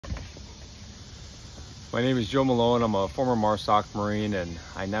My name is Joe Malone. I'm a former MARSOC Marine, and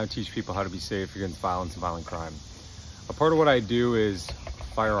I now teach people how to be safe against violence and violent crime. A part of what I do is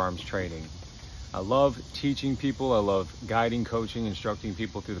firearms training. I love teaching people. I love guiding, coaching, instructing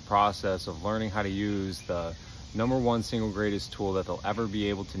people through the process of learning how to use the #1 single greatest tool that they'll ever be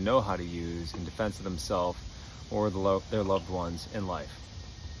able to know how to use in defense of themselves or their loved ones in life.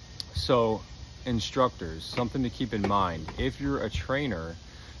 So, instructors, something to keep in mind. If you're a trainer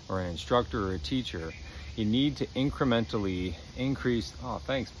or an instructor or a teacher, you need to incrementally increase, oh,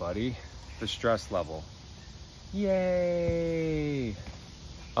 thanks, buddy, the stress level. Yay!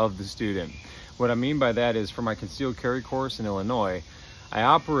 Of the student. What I mean by that is, for my concealed carry course in Illinois, I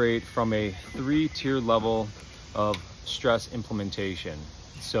operate from a 3-tier level of stress implementation.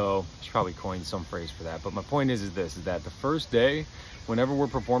 So I should probably coin some phrase for that. But my point is that the first day, whenever we're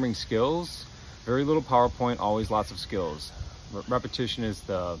performing skills, very little PowerPoint, always lots of skills. Repetition is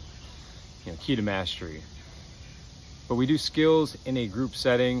the key to mastery. But we do skills in a group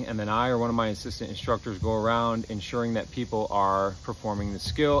setting, and then I or one of my assistant instructors go around ensuring that people are performing the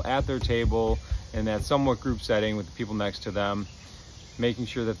skill at their table in that somewhat group setting with the people next to them, making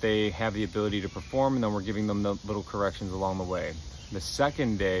sure that they have the ability to perform, and then we're giving them the little corrections along the way. The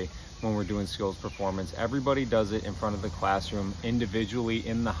second day, when we're doing skills performance, everybody does it in front of the classroom, individually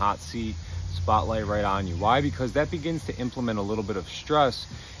in the hot seat, spotlight right on you. Why? Because that begins to implement a little bit of stress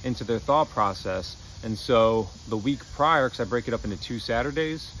into their thought process. And so the week prior, because I break it up into 2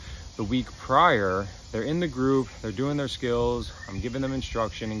 Saturdays, the week prior, they're in the group, they're doing their skills, I'm giving them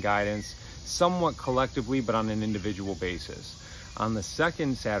instruction and guidance, somewhat collectively, but on an individual basis. On the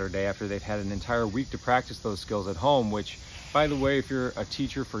second Saturday, after they've had an entire week to practice those skills at home, which, by the way, if you're a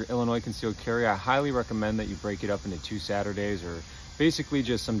teacher for Illinois Concealed Carry, I highly recommend that you break it up into 2 Saturdays, or basically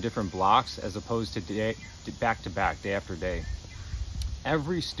just some different blocks as opposed to back to back, day after day.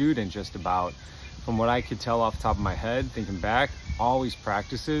 Every student, just about, from what I could tell off the top of my head, thinking back, always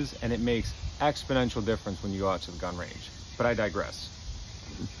practices, and it makes exponential difference when you go out to the gun range. But I digress.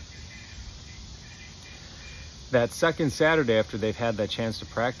 That second Saturday, after they've had that chance to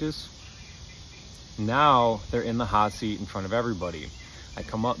practice, now they're in the hot seat in front of everybody. They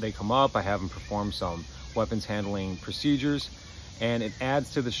come up, I have them perform some weapons handling procedures, and it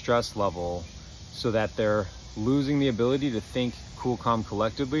adds to the stress level so that they're losing the ability to think cool, calm,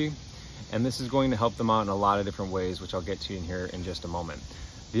 collectively. And this is going to help them out in a lot of different ways, which I'll get to in here in just a moment.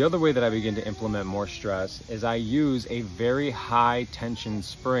 The other way that I begin to implement more stress is I use a very high tension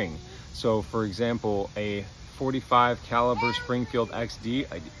spring. So for example, a 45 caliber Springfield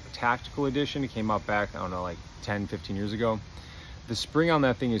XD, a tactical edition, it came out back, I don't know, like 10, 15 years ago. The spring on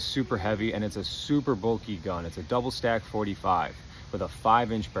that thing is super heavy, and it's a super bulky gun. It's a double stack 45 with a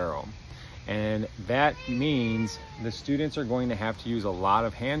 5-inch barrel. And that means the students are going to have to use a lot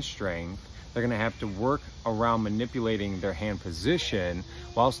of hand strength. They're going to have to work around manipulating their hand position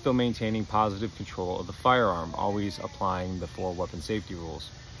while still maintaining positive control of the firearm, always applying the 4 weapon safety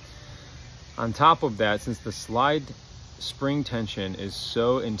rules. On top of that, since the slide spring tension is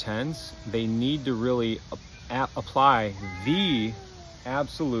so intense, they need to really apply the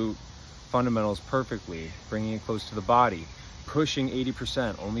absolute fundamentals perfectly, bringing it close to the body, pushing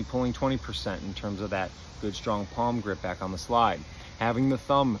 80%, only pulling 20% in terms of that good strong palm grip back on the slide, having the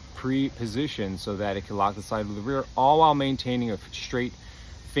thumb pre-positioned so that it can lock the slide to the rear, all while maintaining a straight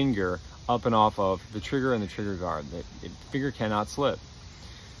finger up and off of the trigger and the trigger guard. The finger cannot slip.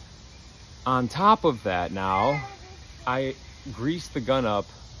 On top of that, now I grease the gun up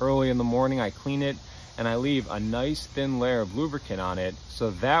early in the morning, I clean it, and I leave a nice thin layer of lubricant on it, so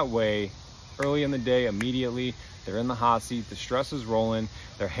that way early in the day, immediately they're in the hot seat, the stress is rolling,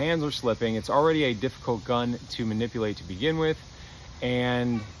 their hands are slipping, it's already a difficult gun to manipulate to begin with,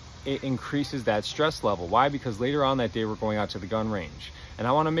 and it increases that stress level. Why? Because later on that day we're going out to the gun range, and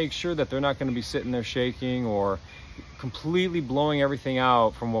I want to make sure that they're not going to be sitting there shaking or completely blowing everything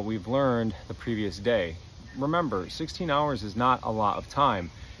out from what we've learned the previous day. Remember, 16 hours is not a lot of time,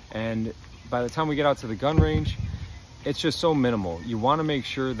 and by the time we get out to the gun range, it's just so minimal. You want to make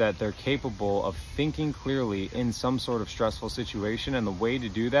sure that they're capable of thinking clearly in some sort of stressful situation, and the way to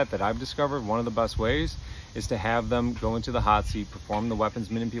do that I've discovered, one of the best ways, is to have them go into the hot seat, perform the weapons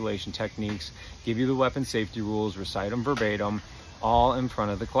manipulation techniques, give you the weapon safety rules, recite them verbatim, all in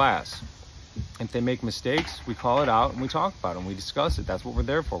front of the class. If they make mistakes, we call it out and we talk about them, we discuss it. That's what we're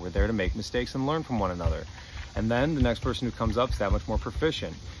there for. We're there to make mistakes and learn from one another. And then the next person who comes up is that much more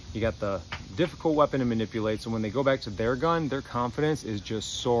proficient. You got the difficult weapon to manipulate, so when they go back to their gun, their confidence is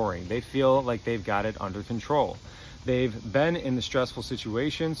just soaring. They feel like they've got it under control. They've been in the stressful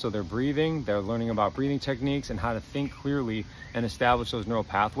situation, so they're breathing, they're learning about breathing techniques and how to think clearly and establish those neural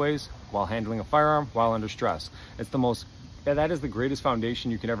pathways while handling a firearm while under stress. That is the greatest foundation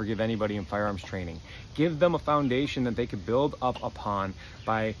you can ever give anybody in firearms training. Give them a foundation that they could build up upon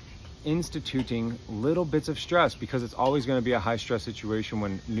by instituting little bits of stress, because it's always going to be a high stress situation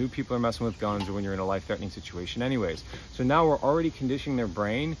when new people are messing with guns or when you're in a life-threatening situation anyways. So now we're already conditioning their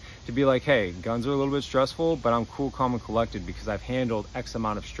brain to be like, hey, guns are a little bit stressful, but I'm cool, calm, and collected because I've handled X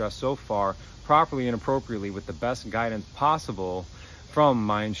amount of stress so far properly and appropriately with the best guidance possible from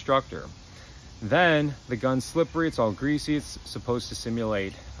my instructor. Then the gun's slippery, it's all greasy, it's supposed to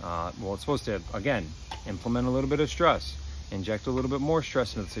simulate, it's supposed to, again, implement a little bit of stress, inject a little bit more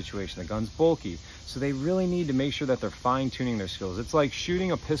stress into the situation. The gun's bulky, so they really need to make sure that they're fine-tuning their skills. It's like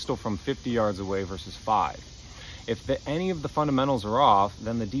shooting a pistol from 50 yards away versus 5. If any of the fundamentals are off,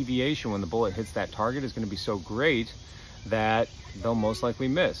 then the deviation when the bullet hits that target is going to be so great that they'll most likely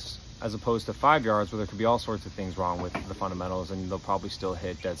miss, as opposed to 5 yards where there could be all sorts of things wrong with the fundamentals and they'll probably still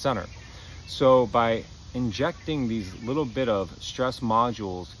hit dead center. So by injecting these little bit of stress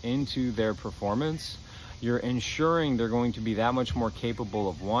modules into their performance, you're ensuring they're going to be that much more capable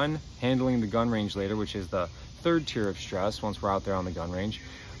of, one, handling the gun range later, which is the third tier of stress once we're out there on the gun range,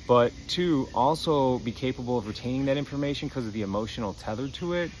 but two, also be capable of retaining that information because of the emotional tether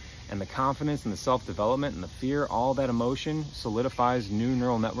to it, and the confidence and the self-development and the fear. All that emotion solidifies new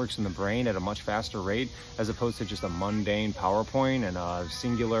neural networks in the brain at a much faster rate, as opposed to just a mundane PowerPoint and a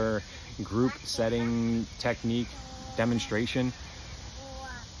singular group setting technique demonstration.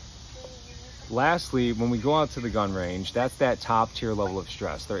 Lastly, when we go out to the gun range, that's that top tier level of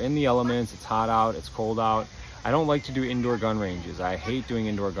stress. They're in the elements, it's hot out, it's cold out. I don't like to do indoor gun ranges. I hate doing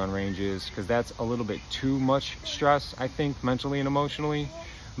indoor gun ranges because that's a little bit too much stress, I think, mentally and emotionally.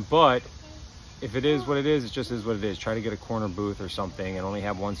 But if it is what it is, it just is what it is. Try to get a corner booth or something and only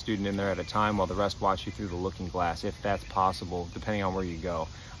have one student in there at a time while the rest watch you through the looking glass, if that's possible, depending on where you go.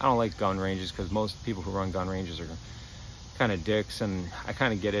 I don't like gun ranges because most people who run gun ranges are kind of dicks, and I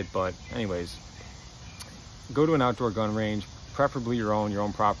kind of get it, but anyways, go to an outdoor gun range, preferably your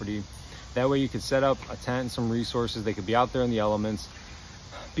own property. That way you could set up a tent and some resources. They could be out there in the elements.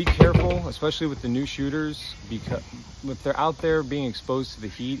 Be careful, especially with the new shooters, because if they're out there being exposed to the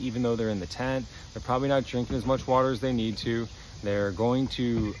heat, even though they're in the tent, they're probably not drinking as much water as they need to. They're going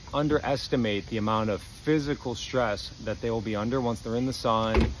to underestimate the amount of physical stress that they will be under once they're in the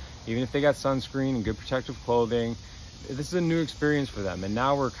sun, even if they got sunscreen and good protective clothing. This is a new experience for them, and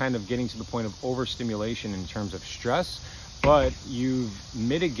now we're kind of getting to the point of overstimulation in terms of stress, but you've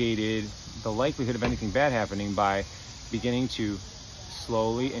mitigated the likelihood of anything bad happening by beginning to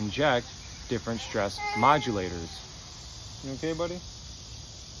slowly inject different stress modulators. You okay, buddy?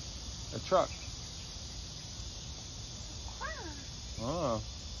 A truck. Oh.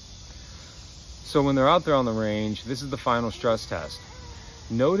 So when they're out there on the range, this is the final stress test.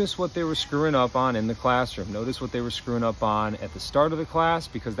 Notice what they were screwing up on in the classroom. Notice what they were screwing up on at the start of the class,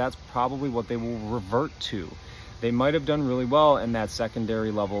 because that's probably what they will revert to. They might have done really well in that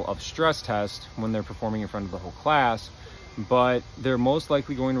secondary level of stress test when they're performing in front of the whole class, but they're most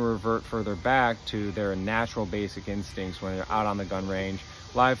likely going to revert further back to their natural basic instincts when they're out on the gun range.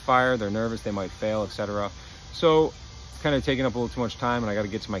 Live fire, they're nervous, they might fail, etc. So it's kind of taking up a little too much time, and I got to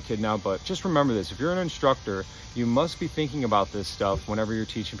get to my kid now, but just remember this: if you're an instructor, you must be thinking about this stuff whenever you're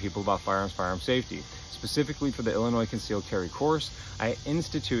teaching people about firearm safety. Specifically for the Illinois Concealed Carry course, I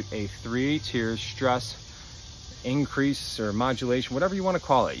institute a 3-tier stress increase or modulation, whatever you want to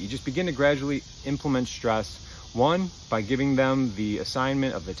call it. You just begin to gradually implement stress. One, by giving them the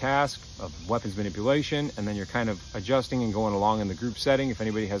assignment of the task of weapons manipulation, and then you're kind of adjusting and going along in the group setting. If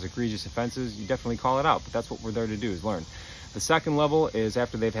anybody has egregious offenses, you definitely call it out, but that's what we're there to do, is learn. The second level is,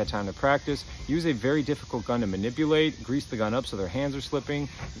 after they've had time to practice, use a very difficult gun to manipulate, grease the gun up so their hands are slipping,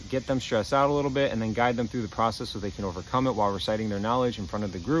 get them stressed out a little bit, and then guide them through the process so they can overcome it while reciting their knowledge in front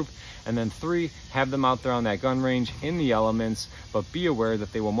of the group. And then 3, have them out there on that gun range in the elements, but be aware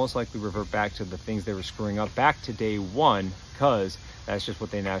that they will most likely revert back to the things they were screwing up back to day 1, because that's just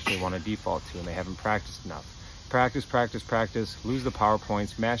what they naturally want to default to, and they haven't practiced enough. Practice, practice, practice. Lose the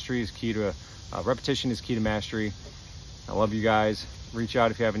PowerPoints. Mastery is key to, repetition is key to mastery. I love you guys. Reach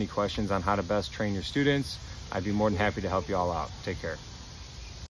out if you have any questions on how to best train your students. I'd be more than happy to help you all out. Take care.